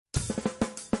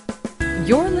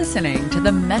You're listening to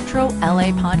the Metro LA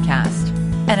Podcast,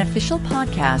 an official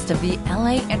podcast of the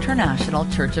LA International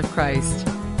Church of Christ.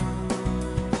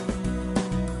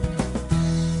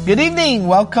 Good evening.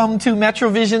 Welcome to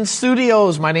Metrovision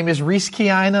Studios. My name is Reese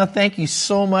Kiana. Thank you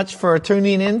so much for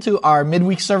tuning in to our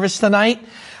midweek service tonight.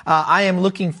 I am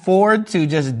looking forward to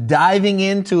just diving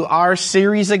into our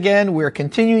series again. We're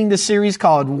continuing the series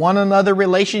called One Another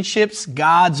Relationships,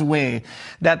 God's Way.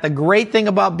 That the great thing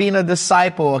about being a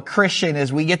disciple, a Christian,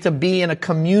 is we get to be in a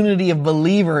community of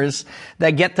believers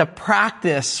that get to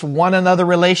practice one another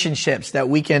relationships, that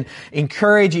we can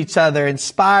encourage each other,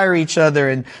 inspire each other.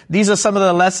 And these are some of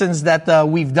the lessons that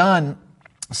we've done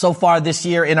so far this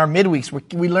year in our midweeks.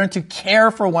 We learn to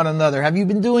care for one another. Have you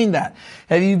been doing that?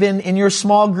 Have you been in your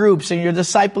small groups, in your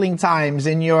discipling times,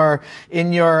 in your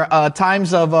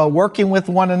times of working with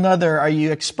one another? Are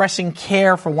you expressing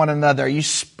care for one another? Are you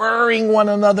spurring one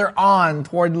another on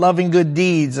toward loving good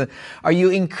deeds? Are you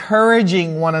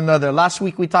encouraging one another? Last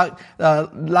week we talked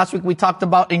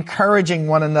about encouraging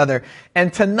one another.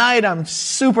 And tonight I'm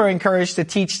super encouraged to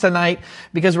teach tonight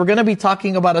because we're going to be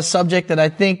talking about a subject that I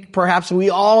think perhaps we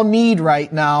all need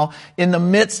right now in the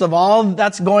midst of all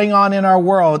that's going on in our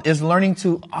world, is learning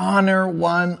to honor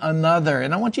one another.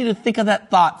 And I want you to think of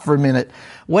that thought for a minute,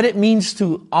 what it means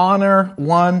to honor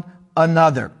one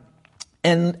another.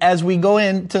 And as we go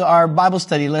into our Bible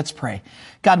study, let's pray.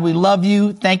 God, we love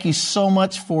you. Thank you so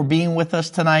much for being with us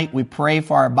tonight. We pray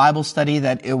for our Bible study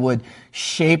that it would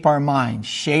shape our minds,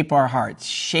 shape our hearts,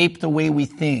 shape the way we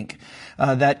think.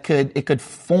 It could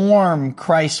form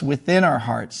Christ within our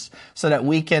hearts so that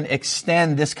we can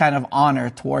extend this kind of honor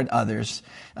toward others,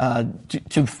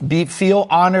 feel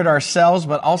honored ourselves,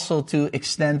 but also to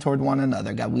extend toward one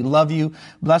another. God, we love you.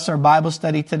 Bless our Bible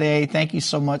study today. Thank you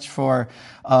so much for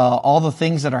all the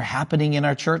things that are happening in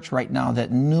our church right now,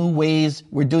 that new ways,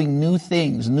 we're doing new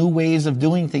things, new ways of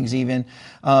doing things even,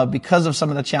 because of some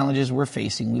of the challenges we're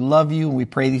facing. We love you and we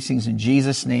pray these things in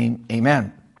Jesus' name.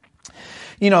 Amen.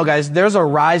 You know, guys, there's a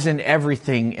rise in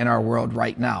everything in our world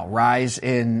right now. Rise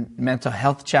in mental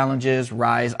health challenges,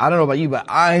 I don't know about you, but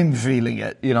I'm feeling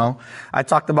it, you know. I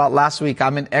talked about last week,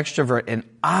 I'm an extrovert and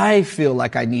I feel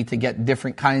like I need to get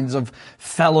different kinds of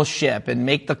fellowship and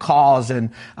make the calls, and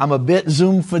I'm a bit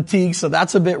Zoom fatigued, so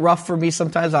that's a bit rough for me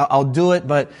sometimes. I'll do it,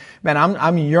 but man,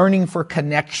 I'm yearning for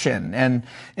connection.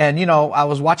 And you know, I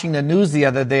was watching the news the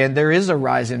other day and there is a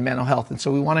rise in mental health. And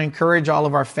so we want to encourage all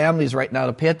of our families right now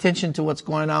to pay attention to what's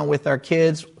going on with our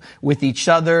kids, with each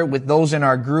other, with those in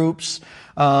our groups.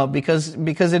 Because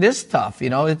it is tough,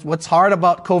 you know. What's hard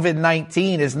about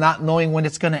COVID-19 is not knowing when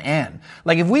it's going to end.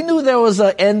 Like if we knew there was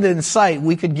an end in sight,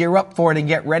 we could gear up for it and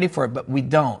get ready for it, but we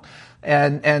don't.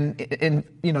 And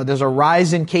you know, there's a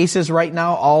rise in cases right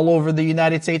now all over the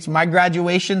United States. My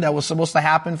graduation that was supposed to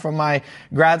happen from my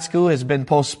grad school has been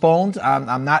postponed.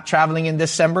 I'm not traveling in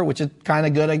December, which is kind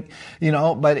of good, you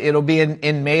know, but it'll be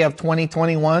in May of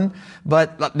 2021.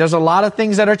 But there's a lot of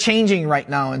things that are changing right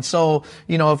now. And so,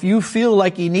 you know, if you feel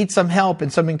like you need some help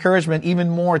and some encouragement, even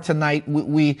more tonight,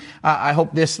 I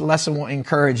hope this lesson will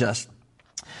encourage us.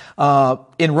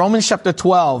 In Romans chapter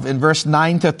 12, in verse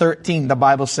 9 to 13, the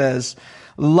Bible says,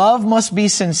 love must be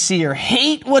sincere.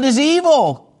 Hate what is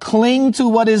evil. Cling to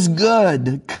what is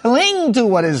good. Cling to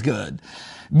what is good.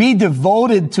 Be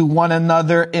devoted to one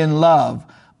another in love.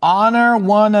 Honor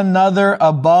one another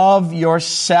above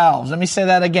yourselves. Let me say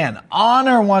that again.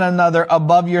 Honor one another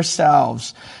above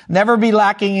yourselves. Never be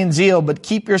lacking in zeal, but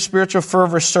keep your spiritual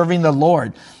fervor serving the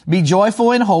Lord. Be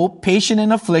joyful in hope, patient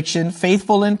in affliction,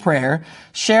 faithful in prayer.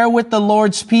 Share with the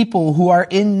Lord's people who are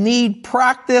in need.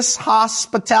 Practice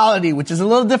hospitality, which is a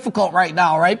little difficult right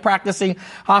now, right? Practicing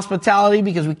hospitality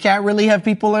because we can't really have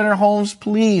people in our homes.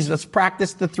 Please, let's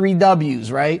practice the 3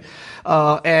 W's, right?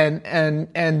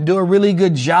 And do a really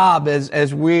good job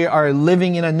as we are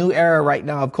living in a new era right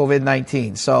now of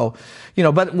COVID-19. So, you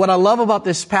know, but what I love about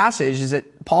this passage is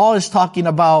that Paul is talking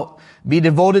about be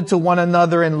devoted to one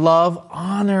another in love,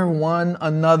 honor one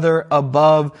another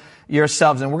above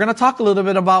yourselves. And we're going to talk a little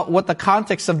bit about what the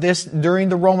context of this during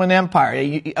the Roman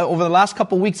Empire. Over the last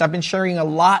couple of weeks, I've been sharing a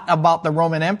lot about the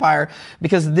Roman Empire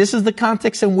because this is the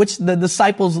context in which the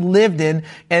disciples lived in,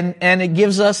 and it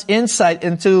gives us insight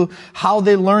into how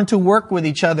they learned to work with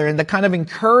each other and the kind of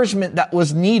encouragement that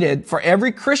was needed for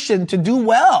every Christian to do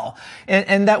well,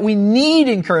 and that we need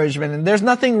encouragement. And there's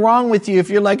nothing wrong with you if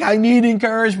you're like, I need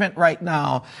encouragement right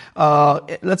now.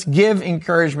 Let's give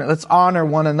encouragement. Let's honor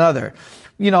one another.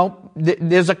 You know,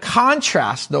 there's a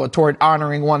contrast, though, toward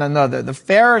honoring one another. The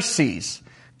Pharisees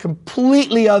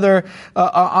completely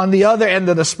on the other end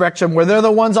of the spectrum, where they're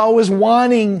the ones always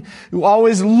looking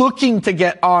to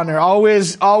get honor,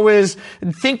 always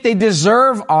think they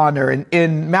deserve honor.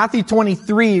 In Matthew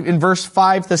 23, in verse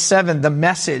 5-7, the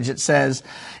Message, it says,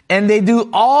 and they do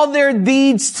all their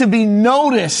deeds to be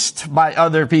noticed by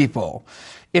other people.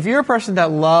 If you're a person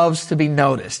that loves to be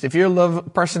noticed, if you're a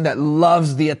person that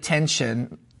loves the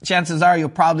attention, chances are you're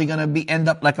probably going to end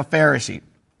up like a Pharisee.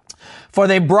 For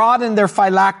they broaden their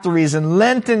phylacteries and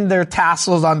lengthen their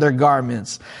tassels on their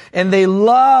garments. And they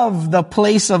love the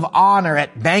place of honor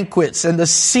at banquets and the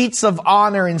seats of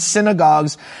honor in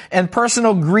synagogues and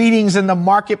personal greetings in the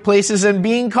marketplaces and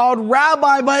being called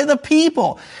rabbi by the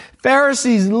people.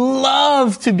 Pharisees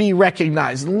love to be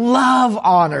recognized, love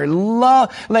honor,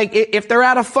 like if they're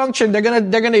at a function, they're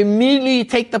gonna immediately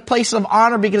take the place of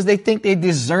honor because they think they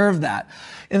deserve that.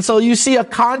 And so you see a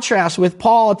contrast with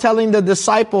Paul telling the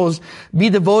disciples, be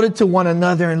devoted to one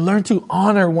another and learn to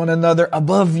honor one another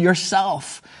above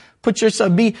yourself.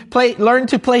 Learn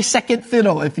to play second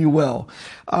fiddle, if you will.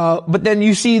 But then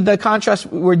you see the contrast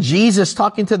where Jesus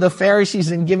talking to the Pharisees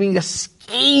and giving a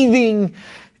scathing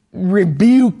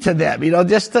rebuke to them,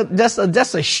 just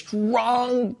a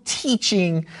strong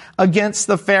teaching against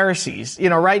the Pharisees.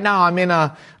 Right now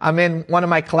I'm in one of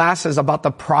my classes about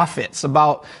the prophets,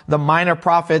 about the minor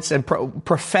prophets and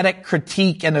prophetic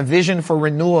critique and a vision for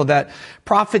renewal, that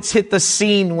prophets hit the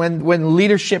scene when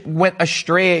leadership went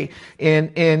astray in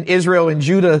Israel and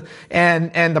Judah,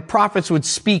 and the prophets would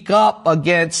speak up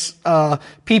against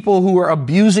people who were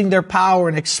abusing their power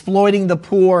and exploiting the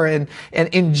poor and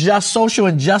social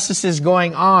injustices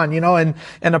going on,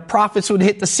 and the prophets would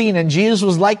hit the scene, and Jesus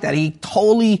was like that. He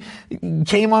totally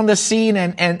came on the scene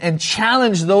and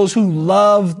challenged those who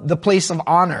love the place of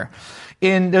honor.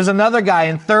 There's another guy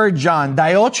in 3 John,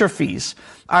 Diotrephes.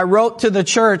 I wrote to the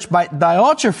church by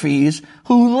Diotrephes,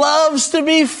 who loves to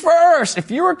be first.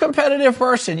 If you're a competitive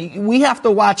person, we have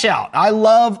to watch out.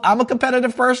 I'm a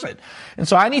competitive person. And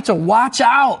so I need to watch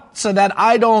out so that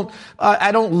I don't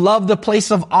love the place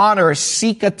of honor,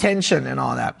 seek attention and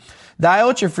all that.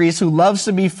 Diotrephes, who loves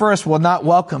to be first, will not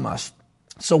welcome us.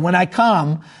 So when I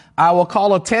come, I will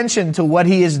call attention to what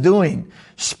he is doing,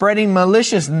 spreading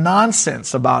malicious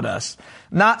nonsense about us.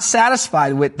 Not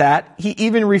satisfied with that, he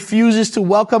even refuses to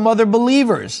welcome other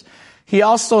believers. He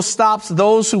also stops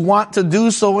those who want to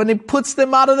do so, and he puts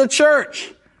them out of the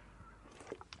church.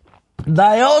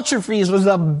 Diotrephes was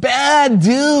a bad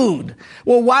dude.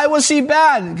 Well, why was he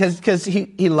bad? Because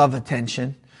he loved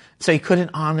attention, so he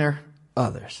couldn't honor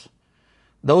others.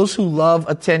 Those who love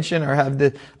attention or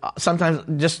have sometimes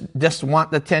just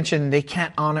want the attention, they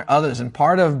can't honor others. And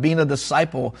part of being a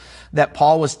disciple that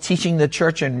Paul was teaching the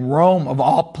church in Rome, of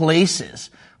all places,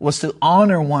 was to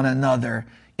honor one another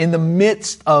in the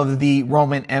midst of the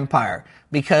Roman Empire.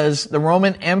 Because the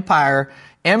Roman Empire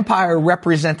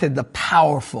represented the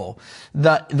powerful,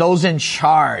 those in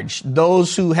charge,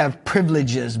 those who have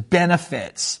privileges,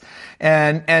 benefits,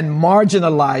 and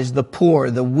marginalized the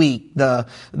poor, the weak, the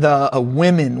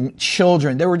women,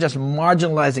 children. They were just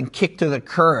marginalized and kicked to the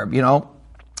curb,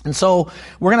 And so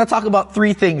we're going to talk about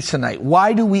 3 things tonight.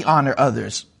 Why do we honor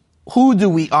others? Who do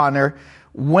we honor?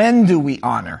 When do we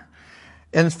honor?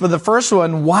 And for the first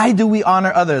one, why do we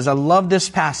honor others? I love this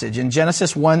passage. In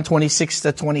Genesis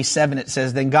 1:26-27, it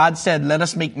says, Then God said, let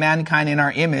us make mankind in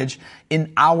our image,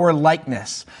 in our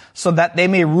likeness, so that they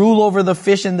may rule over the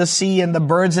fish in the sea and the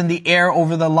birds in the air,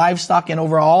 over the livestock and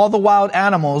over all the wild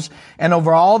animals and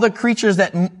over all the creatures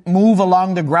that move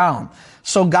along the ground.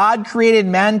 So God created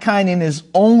mankind in his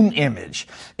own image.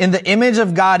 In the image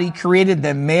of God, he created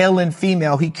them, male and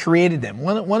female, he created them.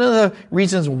 One of the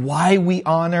reasons why we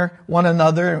honor one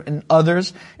another and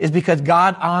others is because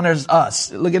God honors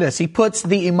us. Look at this. He puts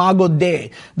the imago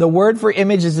Dei. The word for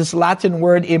image is this Latin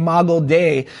word imago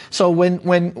Dei. So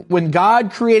when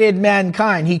God created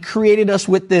mankind, he created us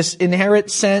with this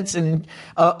inherent sense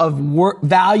of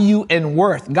value and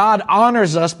worth. God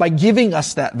honors us by giving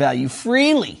us that value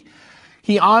freely.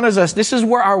 He honors us. This is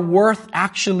where our worth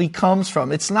actually comes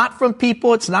from. It's not from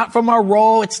people. It's not from our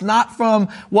role. It's not from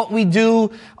what we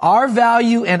do. Our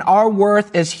value and our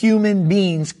worth as human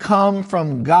beings come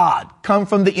from God, come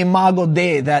from the imago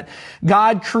Dei, that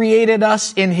God created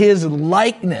us in his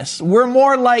likeness. We're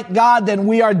more like God than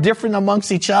we are different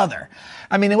amongst each other.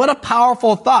 I mean, what a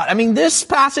powerful thought. I mean, this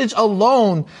passage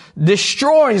alone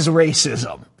destroys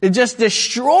racism. It just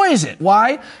destroys it.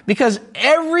 Why? Because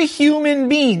every human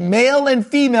being, male and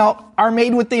female, are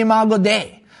made with the imago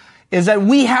Dei. is that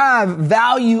we have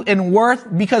value and worth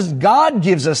because God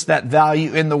gives us that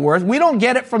value and the worth. We don't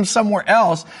get it from somewhere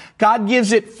else. God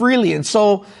gives it freely. And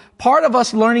so part of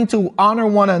us learning to honor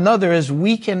one another is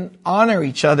we can honor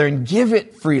each other and give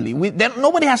it freely.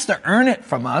 Nobody has to earn it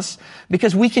from us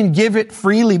because we can give it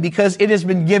freely because it has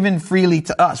been given freely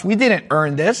to us. We didn't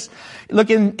earn this. Look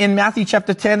in Matthew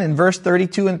chapter 10 and verse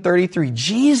 32 and 33.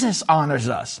 Jesus honors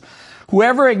us.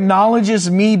 Whoever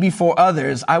acknowledges me before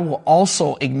others, I will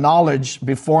also acknowledge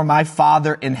before my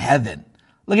Father in heaven.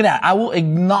 Look at that. I will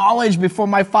acknowledge before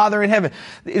my Father in heaven.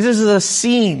 This is a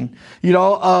scene,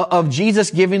 of Jesus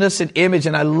giving us an image.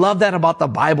 And I love that about the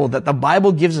Bible, that the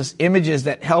Bible gives us images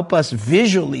that help us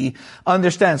visually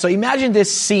understand. So imagine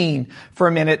this scene for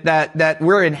a minute that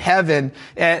we're in heaven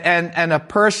and a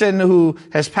person who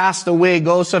has passed away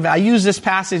goes to heaven. I use this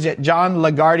passage at John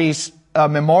Lagardy's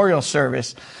memorial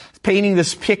service, painting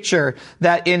this picture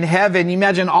that in heaven, you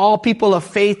imagine all people of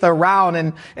faith around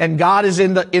and God is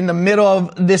in the middle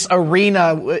of this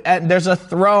arena and there's a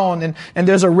throne and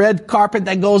there's a red carpet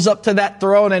that goes up to that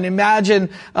throne, and imagine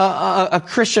a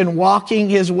Christian walking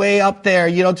his way up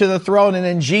there, to the throne, and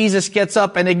then Jesus gets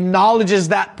up and acknowledges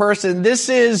that person. This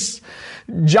is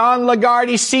John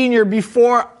Lagardy Sr.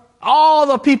 before all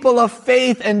the people of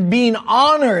faith and being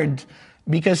honored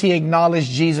because he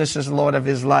acknowledged Jesus as Lord of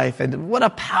his life. And what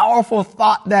a powerful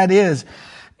thought that is.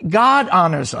 God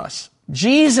honors us.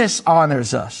 Jesus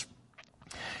honors us.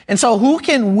 And so who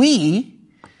can we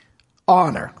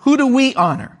honor? Who do we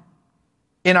honor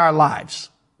in our lives?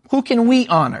 Who can we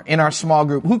honor in our small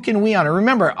group? Who can we honor?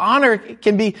 Remember, honor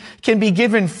can be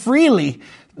given freely.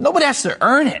 Nobody has to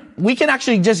earn it. We can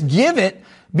actually just give it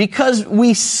because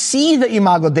we see the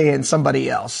imago Dei in somebody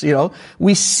else,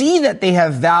 We see that they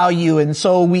have value, and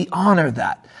so we honor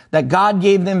that God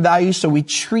gave them value, so we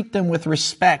treat them with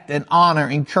respect and honor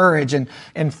and courage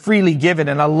and freely give it.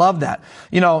 And I love that.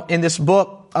 In this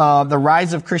book, The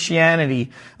Rise of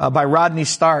Christianity, by Rodney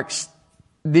Starks,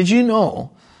 did you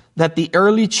know that the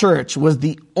early church was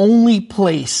the only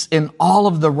place in all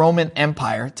of the Roman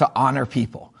Empire to honor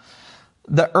people?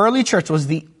 The early church was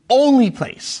the only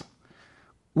place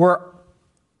where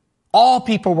all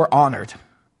people were honored,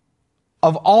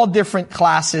 of all different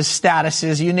classes,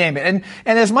 statuses, you name it. And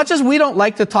as much as we don't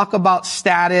like to talk about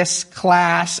status,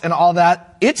 class, and all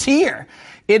that, it's here.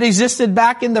 It existed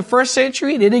back in the first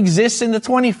century, and it exists in the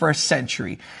 21st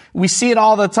century. We see it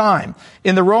all the time.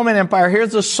 In the Roman Empire,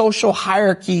 here's the social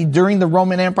hierarchy during the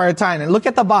Roman Empire time. And look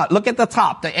at the bottom, look at the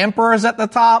top. The emperors at the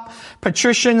top,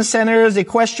 patricians, senators,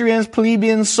 equestrians,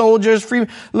 plebeians, soldiers, free.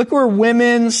 Look where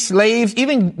women, slaves,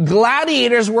 even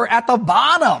gladiators were at the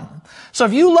bottom. So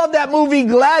if you love that movie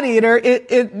Gladiator,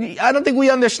 I don't think we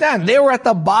understand. They were at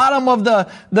the bottom of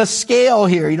the scale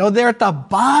here. They're at the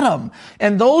bottom.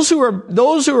 And those who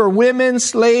are women,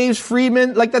 slaves,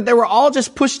 freemen, like that, they were all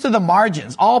just pushed to the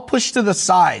margins, all pushed to the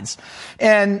sides.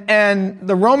 And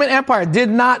the Roman Empire did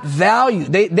not value.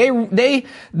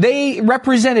 They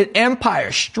represented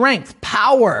empire, strength,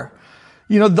 power.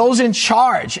 Those in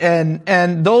charge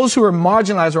and those who were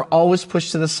marginalized were always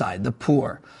pushed to the side. The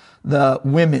poor, the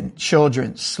women,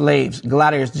 children, slaves,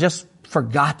 gladiators, just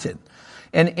forgotten.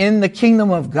 And in the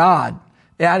kingdom of God,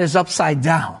 that is upside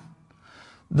down.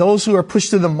 Those who are pushed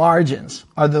to the margins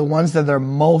are the ones that are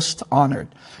most honored.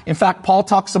 In fact, Paul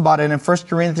talks about it in 1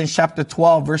 Corinthians chapter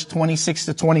 12, verse 26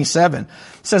 to 27. It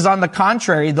says, on the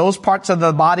contrary, those parts of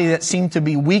the body that seem to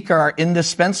be weaker are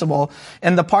indispensable,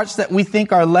 and the parts that we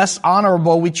think are less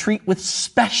honorable, we treat with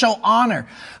special honor.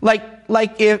 Like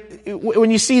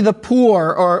when you see the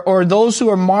poor or those who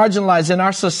are marginalized in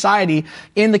our society,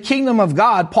 in the kingdom of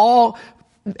God,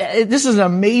 this is an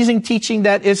amazing teaching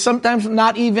that is sometimes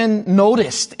not even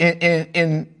noticed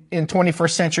in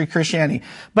 21st century Christianity,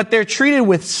 but they're treated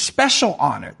with special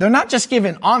honor. They're not just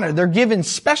given honor, they're given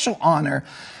special honor.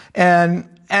 And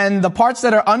the parts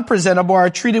that are unpresentable are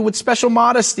treated with special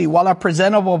modesty, while our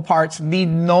presentable parts need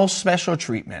no special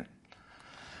treatment.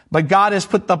 But God has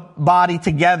put the body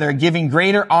together, giving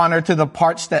greater honor to the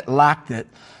parts that lacked it,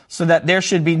 so that there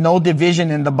should be no division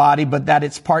in the body, but that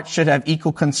its parts should have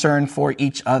equal concern for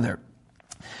each other.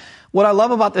 What I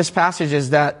love about this passage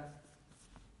is that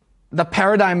the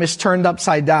paradigm is turned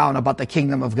upside down about the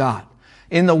kingdom of God.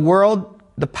 In the world,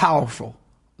 the powerful,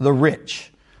 the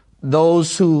rich,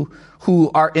 those who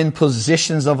are in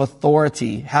positions of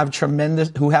authority,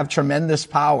 who have tremendous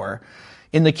power.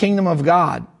 In the kingdom of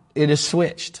God, it is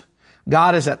switched.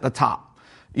 God is at the top.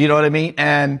 You know what I mean?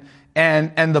 And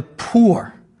the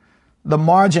poor, the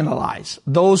marginalized,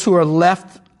 those who are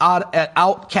left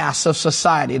outcasts of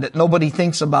society that nobody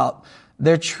thinks about,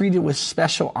 they're treated with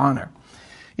special honor.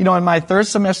 in my third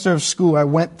semester of school, I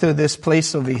went to this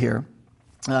place over here.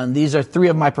 These are three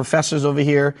of my professors over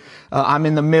here. I'm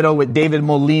in the middle with David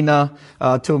Molina.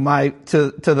 To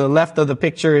the left of the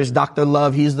picture is Dr.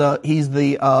 Love. He's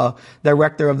the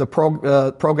director of the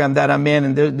program that I'm in.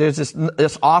 And there's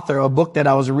this author, a book that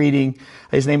I was reading.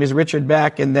 His name is Richard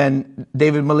Beck. And then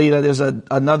David Molina, there's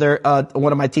another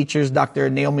one of my teachers, Dr.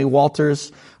 Naomi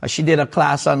Walters. She did a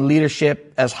class on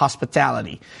leadership as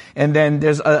hospitality. And then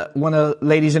there's one of the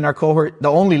ladies in our cohort, the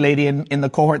only lady in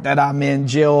the cohort that I'm in,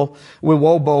 Jill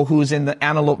Wiwobo, who's in the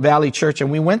Antelope Valley Church.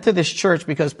 And we went to this church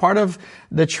because part of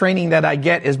the training that I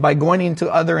get is by going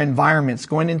into other environments,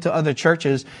 going into other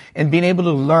churches, and being able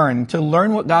to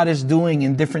learn what God is doing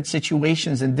in different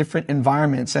situations and different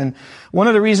environments. And one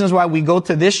of the reasons why we go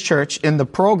to this church in the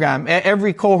program,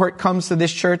 every cohort comes to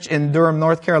this church in Durham,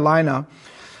 North Carolina,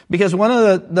 because one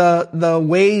of the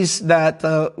ways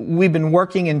that we've been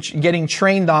working and getting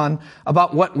trained on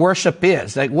about what worship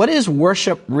is. Like, what is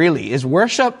worship really? Is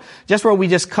worship just where we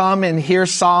just come and hear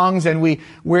songs and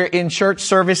we're in church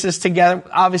services together?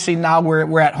 Obviously now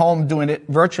we're at home doing it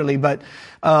virtually, but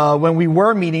when we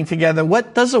were meeting together,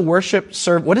 what does a worship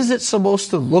serve? What is it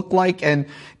supposed to look like and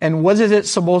what is it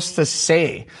supposed to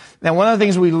say? Now, one of the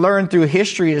things we learned through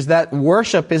history is that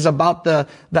worship is about the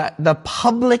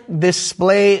public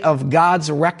display of God's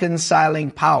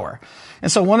reconciling power.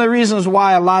 And so one of the reasons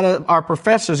why a lot of our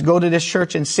professors go to this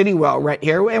church in Citywell right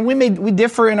here, and we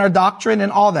differ in our doctrine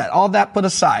and all that put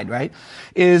aside, right,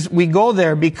 is we go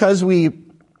there because we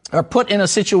are put in a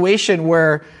situation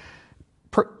where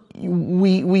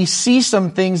we see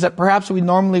some things that perhaps we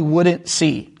normally wouldn't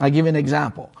see. I'll give you an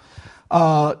example.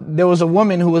 There was a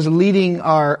woman who was leading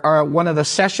our one of the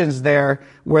sessions there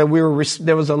where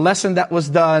there was a lesson that was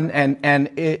done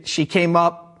and she came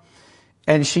up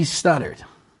and she stuttered.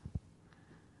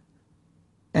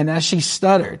 And as she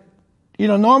stuttered,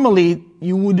 normally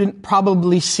you wouldn't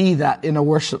probably see that in a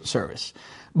worship service.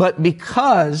 But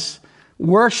because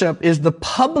worship is the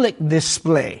public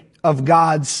display of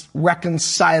God's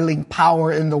reconciling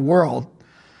power in the world,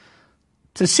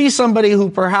 to see somebody who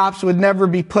perhaps would never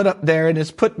be put up there and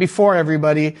is put before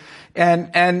everybody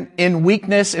and in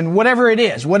weakness and whatever it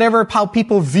is, how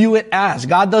people view it as.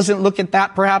 God doesn't look at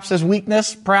that perhaps as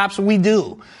weakness. Perhaps we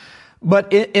do.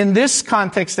 But in this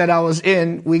context that I was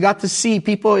in, we got to see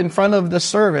people in front of the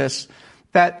service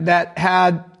that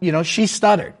had, she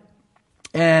stuttered.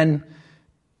 And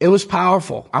it was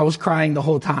powerful. I was crying the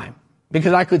whole time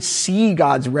because I could see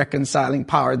God's reconciling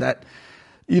power that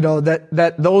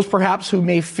those perhaps who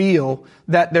may feel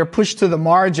that they're pushed to the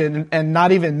margin and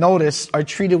not even notice are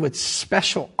treated with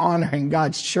special honor in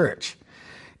God's church.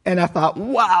 And I thought,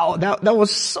 wow, that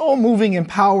was so moving and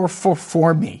powerful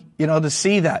for me, to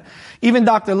see that. Even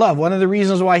Dr. Love, one of the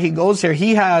reasons why he goes here,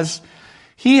 he has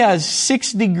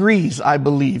 6 degrees, I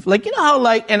believe.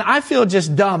 And I feel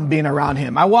just dumb being around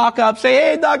him. I walk up, say,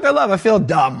 hey, Dr. Love, I feel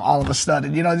dumb all of a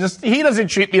sudden, he doesn't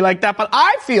treat me like that, but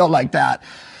I feel like that.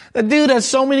 The dude has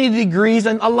so many degrees,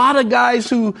 and a lot of guys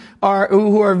who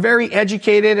are very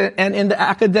educated and in the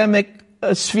academic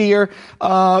sphere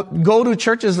go to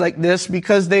churches like this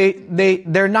because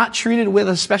they're not treated with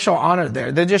a special honor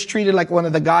there. They're just treated like one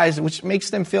of the guys, which makes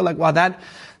them feel like, wow,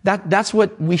 that's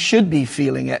what we should be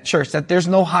feeling at church, that there's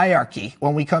no hierarchy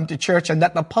when we come to church, and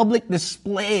that the public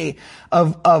display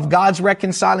of God's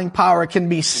reconciling power can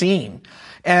be seen.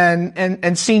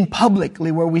 And seen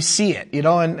publicly where we see it,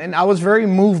 and I was very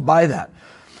moved by that.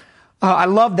 I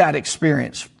love that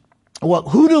experience. Well,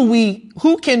 who do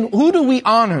we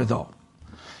honor though?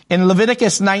 In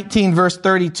Leviticus 19 verse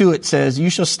 32, it says,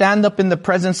 you shall stand up in the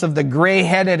presence of the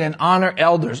gray-headed and honor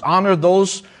elders. Honor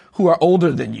those who are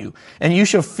older than you. And you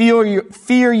shall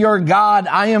fear your God.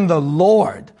 I am the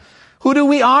Lord. Who do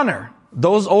we honor?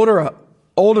 Those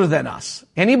older than us.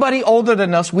 Anybody older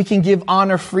than us, we can give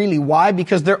honor freely. Why?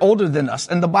 Because they're older than us.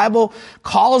 And the Bible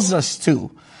calls us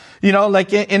to.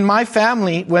 Like in my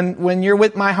family, when you're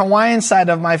with my Hawaiian side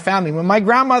of my family, when my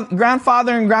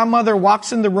grandfather and grandmother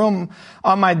walks in the room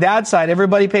on my dad's side,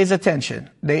 everybody pays attention.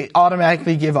 They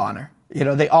automatically give honor.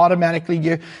 They automatically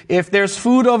give. If there's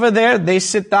food over there, they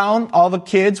sit down, all the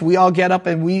kids, we all get up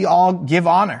and we all give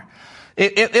honor.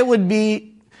 It would be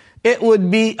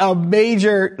a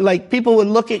major, people would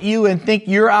look at you and think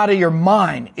you're out of your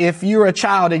mind if you're a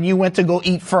child and you went to go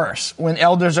eat first when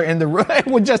elders are in the room. It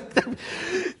would just,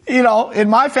 in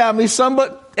my family,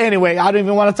 anyway, I don't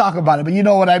even want to talk about it, but you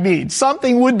know what I mean.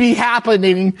 Something would be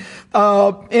happening,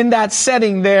 in that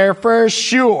setting there for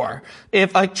sure.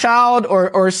 If a child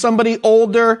or somebody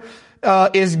older,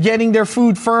 is getting their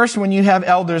food first when you have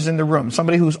elders in the room,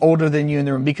 somebody who's older than you in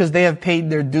the room, because they have paid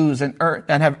their dues and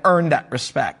have earned that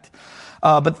respect.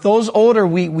 But those older,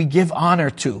 we give honor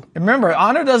to. Remember,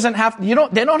 honor doesn't have,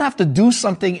 they don't have to do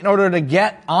something in order to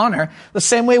get honor. The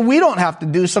same way we don't have to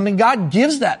do something. God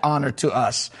gives that honor to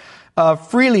us,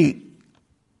 freely.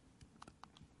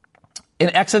 In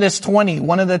Exodus 20,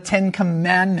 one of the 10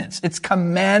 commandments, it's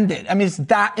commanded. I mean, it's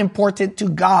that important to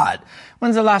God.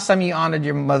 When's the last time you honored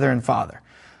your mother and father?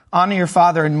 Honor your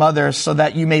father and mother so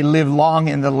that you may live long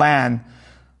in the land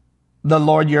the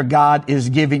Lord your God is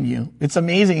giving you. It's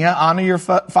amazing. Huh? Honor your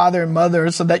father and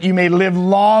mother so that you may live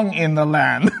long in the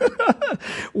land.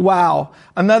 Wow.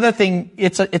 Another thing,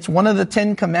 it's one of the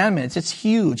 10 commandments. It's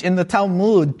huge. In the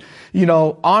Talmud,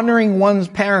 honoring one's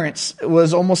parents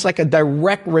was almost like a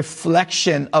direct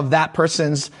reflection of that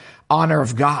person's honor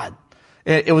of God.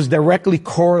 It was directly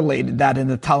correlated that in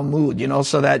the Talmud,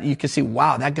 so that you can see,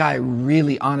 wow, that guy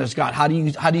really honors God. How do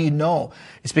you know?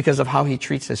 It's because of how he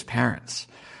treats his parents.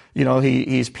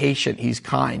 He's patient, he's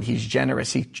kind, he's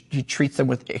generous. He treats them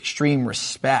with extreme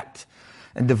respect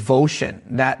and devotion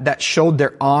that showed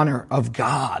their honor of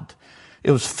God.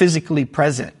 It was physically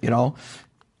present,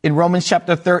 In Romans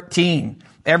chapter 13,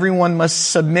 everyone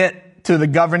must submit to the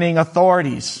governing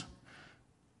authorities.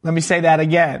 Let me say that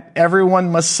again.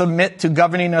 Everyone must submit to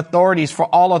governing authorities, for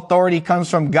all authority comes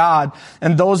from God,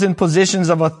 and those in positions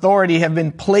of authority have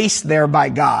been placed there by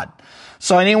God.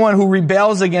 So anyone who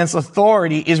rebels against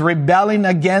authority is rebelling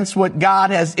against what God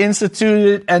has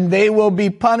instituted, and they will be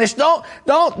punished. Don't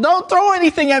throw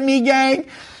anything at me, gang.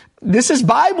 This is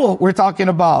Bible we're talking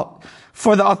about.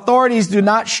 For the authorities do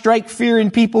not strike fear in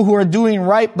people who are doing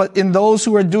right, but in those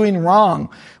who are doing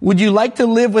wrong. Would you like to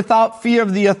live without fear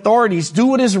of the authorities? Do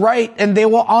what is right, and they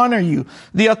will honor you.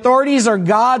 The authorities are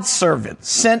God's servants,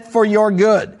 sent for your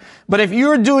good. But if you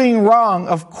are doing wrong,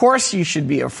 of course you should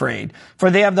be afraid, for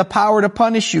they have the power to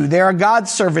punish you. They are God's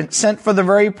servants, sent for the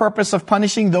very purpose of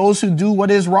punishing those who do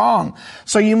what is wrong.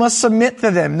 So you must submit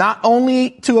to them, not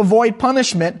only to avoid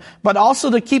punishment, but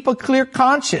also to keep a clear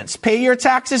conscience. Pay your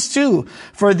taxes too.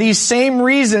 For these same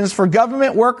reasons, for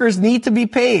government workers need to be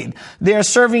paid. They are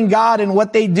serving God in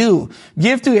what they do.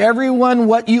 Give to everyone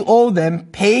what you owe them.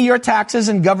 Pay your taxes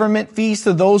and government fees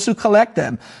to those who collect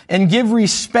them, and give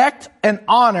respect and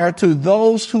honor to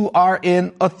those who are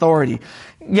in authority.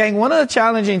 Gang, one of the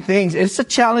challenging things, it's a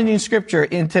challenging scripture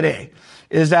in today,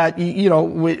 is that,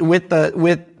 with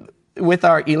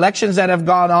our elections that have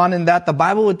gone on, and that the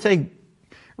Bible would say,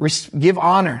 give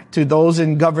honor to those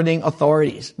in governing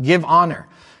authorities. Give honor.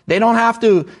 They don't have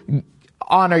to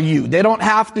honor you. They don't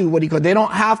have to, they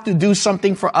don't have to do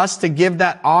something for us to give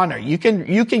that honor. You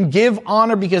can give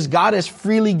honor because God has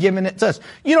freely given it to us.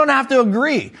 You don't have to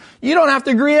agree. You don't have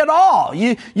to agree at all.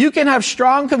 You can have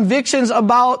strong convictions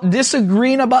about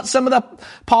disagreeing about some of the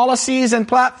policies and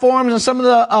platforms and some of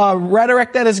the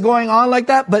rhetoric that is going on like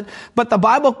that. But the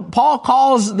Bible, Paul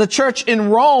calls the church in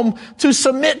Rome to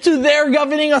submit to their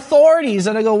governing authorities.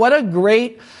 And I go,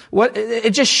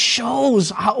 it just shows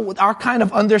how our kind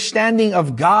of understanding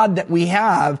of God that we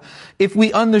have, if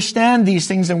we understand these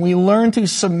things and we learn to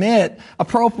submit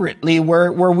appropriately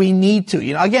where we need to.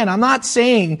 Again, I'm not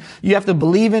saying you have to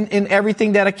believe in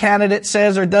everything that a candidate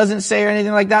says or doesn't say or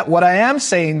anything like that. What I am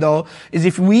saying though is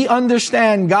if we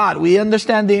understand God, we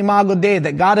understand the Imago Dei,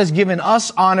 that God has given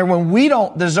us honor when we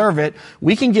don't deserve it,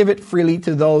 we can give it freely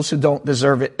to those who don't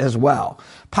deserve it as well.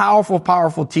 Powerful,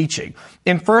 powerful teaching.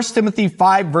 In 1 Timothy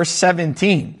 5 verse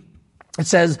 17, it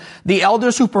says, the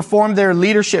elders who perform their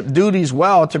leadership duties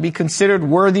well to be considered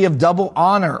worthy of double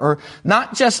honor, or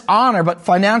not just honor, but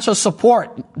financial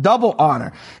support, double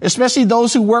honor, especially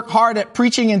those who work hard at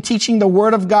preaching and teaching the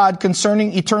word of God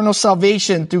concerning eternal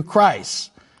salvation through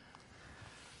Christ.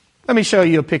 Let me show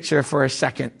you a picture for a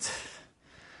second.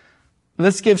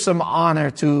 Let's give some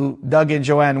honor to Doug and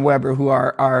Joanne Weber,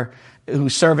 who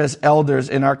serve as elders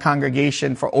in our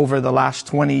congregation for over the last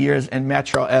 20 years in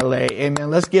Metro LA. Amen.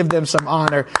 Let's give them some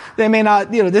honor. They may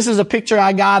not, this is a picture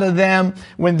I got of them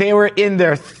when they were in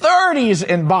their 30s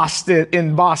in Boston,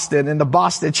 in the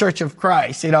Boston Church of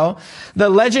Christ, The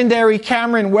legendary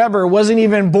Cameron Weber wasn't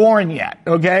even born yet,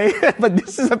 okay? But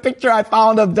this is a picture I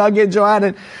found of Doug and Joanne,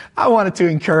 and I wanted to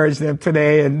encourage them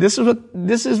today. And this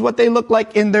is what they look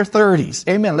like in their 30s.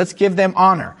 Amen. Let's give them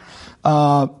honor,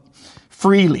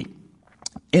 freely.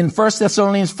 In 1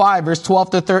 Thessalonians 5, verse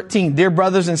 12 to 13, dear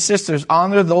brothers and sisters,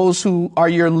 honor those who are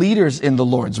your leaders in the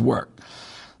Lord's work.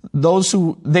 Those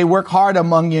who they work hard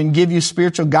among you and give you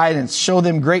spiritual guidance. Show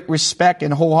them great respect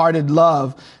and wholehearted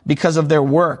love because of their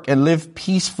work, and live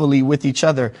peacefully with each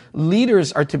other.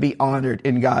 Leaders are to be honored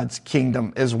in God's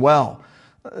kingdom as well.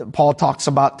 Paul talks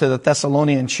about to the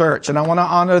Thessalonian church. And I want to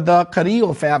honor the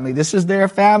Carrillo family. This is their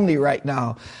family right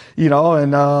now,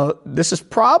 and this is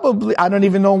probably, I don't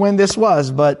even know when this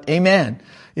was, but amen.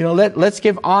 Let's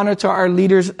give honor to our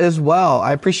leaders as well.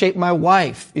 I appreciate my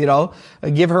wife,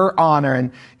 give her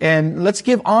honor, and let's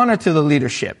give honor to the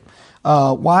leadership.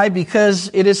 Why? Because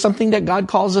it is something that God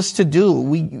calls us to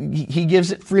do. He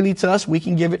gives it freely to us. We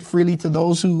can give it freely to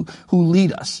those who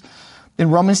lead us. In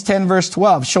Romans 10 verse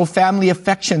 12, show family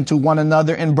affection to one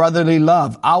another in brotherly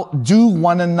love. Outdo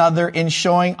one another in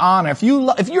showing honor. If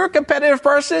you're a competitive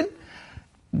person,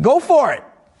 go for it.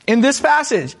 In this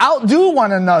passage, outdo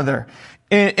one another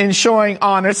in showing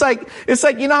honor. It's like,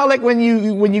 how like when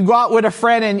you go out with a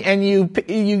friend and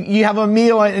you have a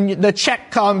meal and the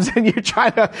check comes and you're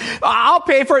trying to, I'll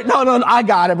pay for it. No, I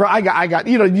got it, bro. I got,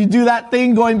 you do that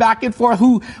thing going back and forth.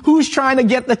 Who's trying to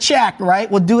get the check, right?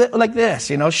 Well, do it like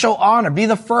this, show honor. Be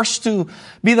the first to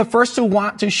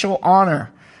want to show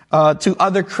honor, to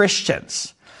other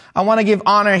Christians. I want to give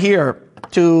honor here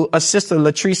to a sister,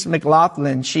 Latrice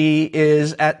McLaughlin. She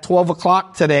is at 12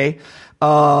 o'clock today,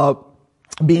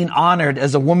 being honored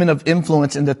as a woman of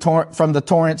influence from the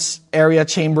Torrance Area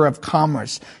Chamber of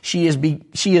Commerce. She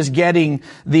is getting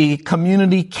the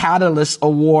Community Catalyst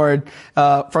Award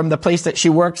from the place that she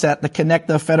works at, the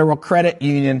Connecta Federal Credit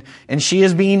Union, and she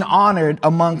is being honored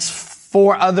amongst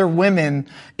 4 other women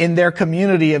in their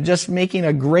community of just making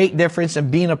a great difference and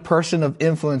being a person of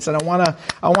influence. And I want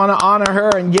to honor her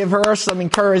and give her some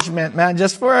encouragement, man,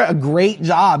 just for a great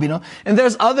job, And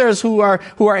there's others who are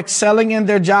excelling in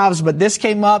their jobs, but this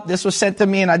came up, this was sent to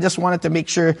me, and I just wanted to make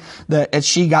sure that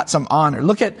she got some honor.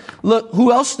 Look,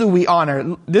 who else do we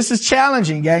honor? This is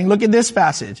challenging, gang. Look at this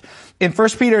passage. In 1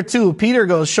 Peter 2, Peter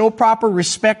goes, show proper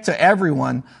respect to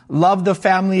everyone, love the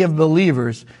family of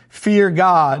believers, fear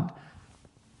God,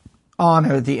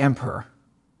 honor the emperor.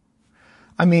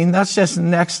 I mean, that's just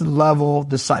next level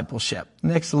discipleship,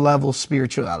 next level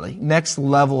spirituality, next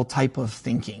level type of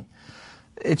thinking.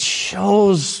 It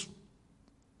shows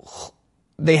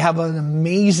they have an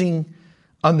amazing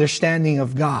understanding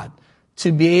of God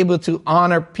to be able to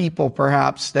honor people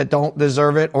perhaps that don't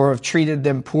deserve it or have treated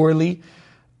them poorly,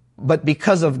 but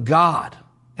because of God.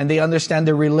 And they understand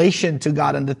the relation to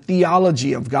God and the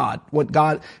theology of God,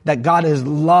 that God is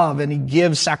love and He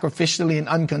gives sacrificially and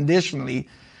unconditionally.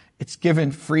 It's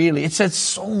given freely. It says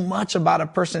so much about a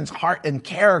person's heart and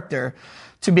character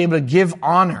to be able to give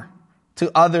honor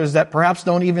to others that perhaps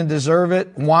don't even deserve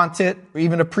it, want it, or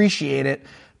even appreciate it,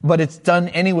 but it's done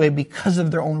anyway because of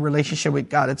their own relationship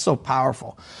with God. It's so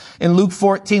powerful. In Luke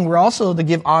 14, we're also to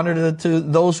give honor to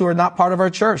those who are not part of our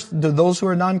church, to those who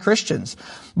are non-Christians.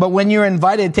 But when you're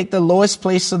invited, take the lowest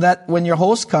place so that when your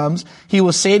host comes, he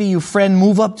will say to you, friend,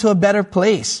 move up to a better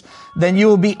place. Then you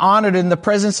will be honored in the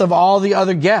presence of all the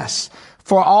other guests.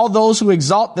 For all those who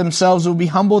exalt themselves will be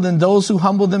humbled, and those who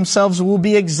humble themselves will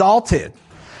be exalted.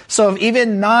 So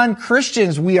even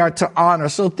non-Christians we are to honor.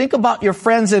 So think about your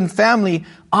friends and family.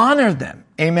 Honor them.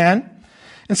 Amen.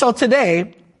 And so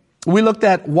today we looked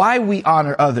at why we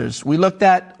honor others. We looked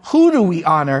at who do we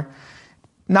honor.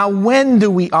 Now, when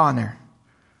do we honor?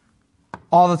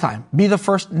 All the time. Be the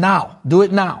first now. Do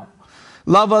it now.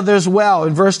 Love others well.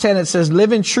 In verse 10 it says,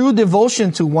 live in true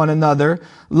devotion to one another,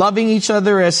 loving each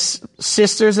other as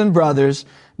sisters and brothers.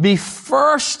 Be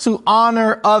first to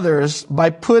honor others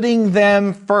by putting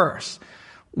them first.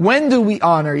 When do we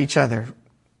honor each other?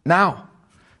 Now.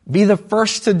 Be the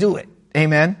first to do it.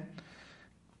 Amen.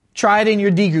 Try it in your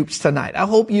D groups tonight. I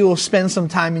hope you will spend some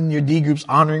time in your D groups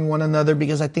honoring one another,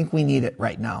 because I think we need it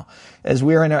right now. As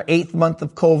we're in our 8th month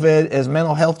of COVID, as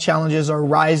mental health challenges are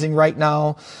rising right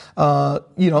now,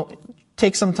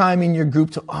 take some time in your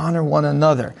group to honor one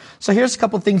another. So here's a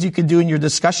couple things you could do in your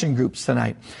discussion groups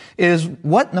tonight.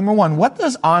 Number one, what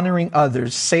does honoring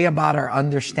others say about our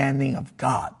understanding of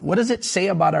God? What does it say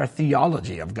about our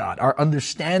theology of God, our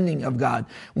understanding of God,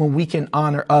 when we can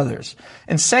honor others?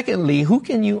 And secondly, who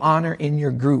can you honor in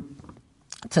your group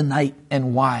tonight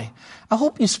and why? I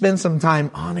hope you spend some time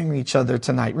honoring each other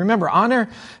tonight. Remember, honor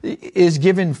is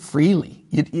given freely.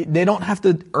 They don't have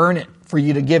to earn it for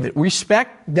you to give it.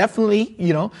 Respect, definitely,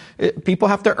 people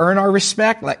have to earn our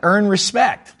respect, earn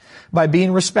respect by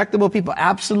being respectable people.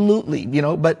 Absolutely,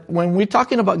 but when we're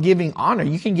talking about giving honor,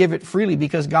 you can give it freely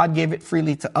because God gave it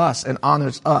freely to us and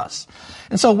honors us.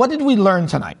 And so what did we learn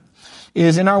tonight?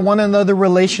 Is in our one another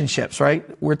relationships, right?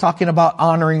 We're talking about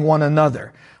honoring one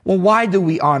another. Well, why do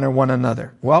we honor one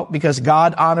another? Well, because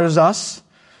God honors us.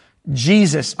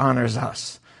 Jesus honors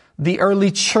us. The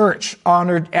early church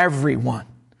honored everyone,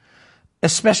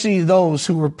 especially those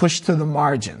who were pushed to the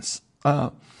margins.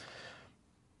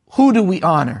 Who do we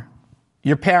honor?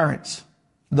 Your parents,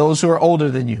 those who are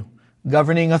older than you,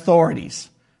 governing authorities,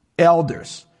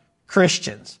 elders,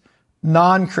 Christians,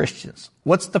 non-Christians.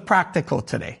 What's the practical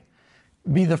today?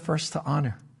 Be the first to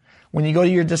honor. When you go to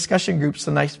your discussion groups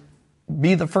tonight,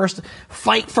 be the first.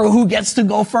 Fight for who gets to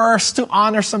go first to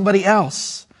honor somebody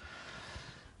else.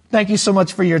 Thank you so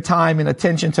much for your time and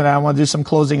attention tonight. I want to do some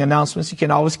closing announcements. You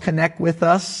can always connect with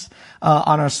us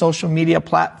on our social media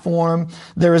platform.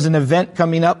 There is an event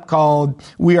coming up called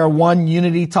We Are One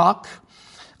Unity Talk.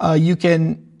 You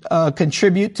can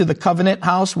contribute to the Covenant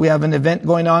House. We have an event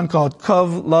going on called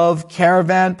Cove Love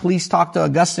Caravan. Please talk to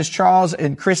Augustus Charles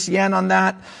and Chris Yan on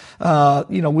that.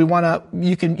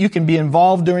 You can be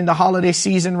involved during the holiday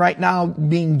season right now,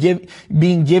 being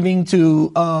giving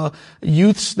to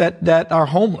youths that are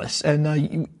homeless,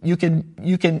 and you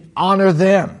can honor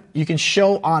them. You can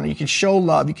show honor. You can show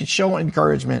love. You can show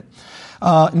encouragement.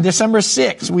 On December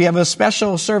 6th, we have a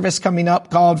special service coming up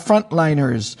called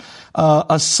Frontliners.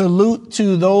 A salute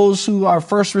to those who are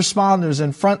first responders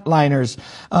and frontliners.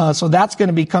 So that's going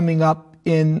to be coming up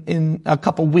in a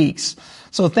couple weeks.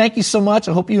 So thank you so much.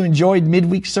 I hope you enjoyed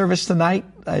midweek service tonight.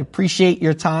 I appreciate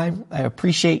your time. I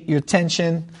appreciate your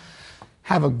attention.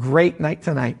 Have a great night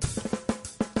tonight.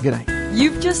 Good night.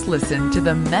 You've just listened to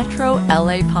the Metro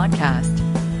LA podcast.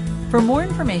 For more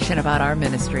information about our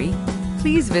ministry,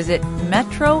 please visit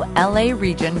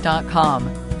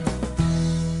metrolaregion.com.